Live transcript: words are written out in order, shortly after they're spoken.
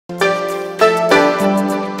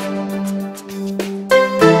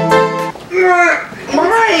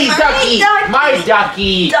My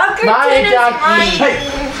ducky! My ducky! Hey,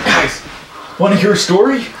 guys, want to hear a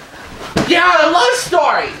story? Yeah, I love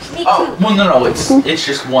stories! Me too. Oh, well, no, it's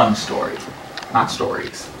just one story, not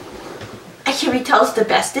stories. Can we tell us the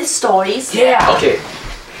bestest stories? Yeah! Okay,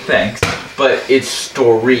 thanks, but it's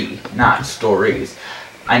story, not stories.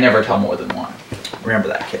 I never tell more than one. Remember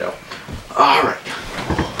that, kiddo. All right.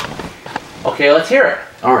 Okay, let's hear it.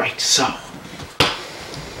 All right, so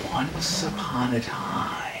once upon a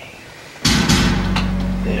time,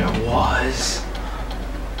 there was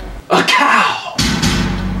a cow.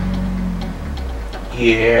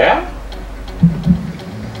 Yeah?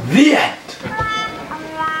 The end.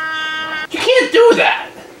 You can't do that!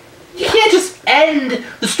 You can't just end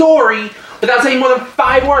the story without saying more than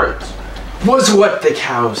 5 words. Was what the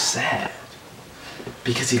cow said,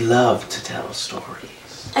 because he loved to tell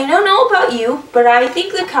stories. I don't know about you, but I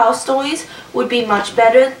think the cow stories would be much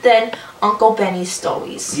better than Uncle Benny's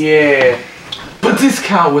stories. Yeah. But this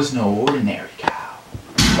cow was no ordinary cow.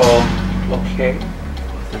 Oh, okay.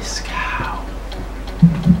 This cow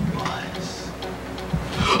was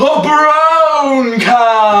a brown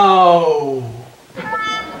cow.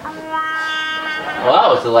 Well, that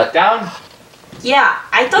was a letdown. Yeah,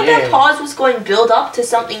 I thought Yeah. that pause was going to build up to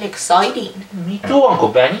something exciting. Me too, Uncle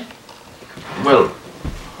Benny. Well,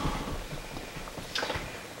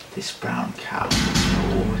 this brown cow was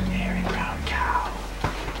no ordinary brown cow.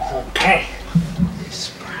 Okay. This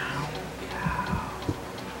brown cow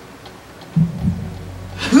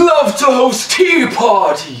loved to host tea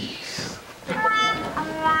parties.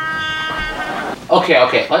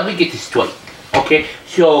 Okay, let me get this straight. Okay,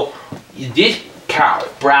 so this cow,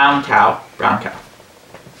 brown cow.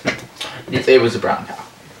 It was a brown cow.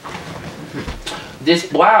 This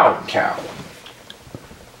brown cow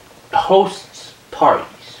hosts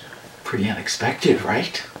parties. Pretty unexpected,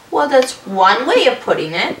 right? Well, that's one way of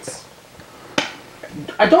putting it.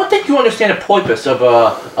 I don't think you understand the purpose of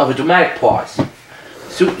a dramatic pause.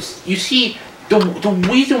 So you see, the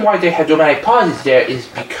reason why they have dramatic pauses there is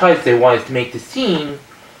because they wanted to make the scene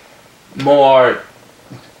more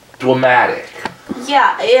dramatic.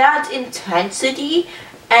 Yeah, it adds intensity,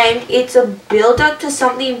 and it's a build-up to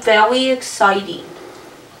something very exciting.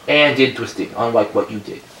 And interesting, unlike what you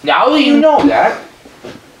did. Now that you know that,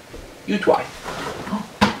 you try.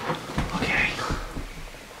 Okay.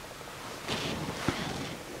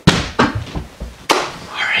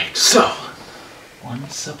 Alright, so,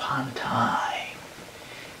 once upon a time,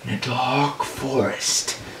 in a dark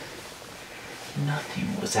forest, nothing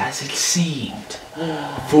was as it seemed.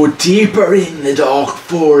 For deeper in the dark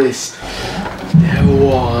forest, there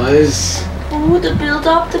was Ooh, the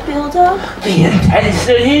build-up. The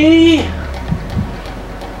intensity!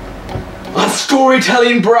 a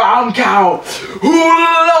storytelling brown cow who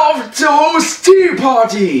loved to host tea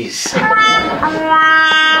parties.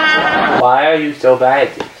 Why are you so bad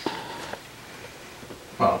at this?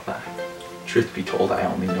 Well, truth be told, I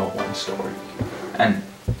only know one story. And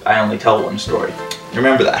I only tell one story.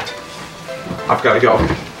 Remember that. I've got to go.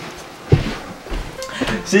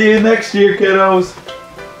 See you next year, kiddos.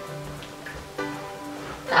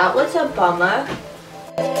 That was a bummer.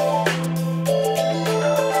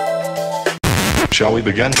 Shall we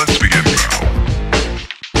begin? Let's begin now.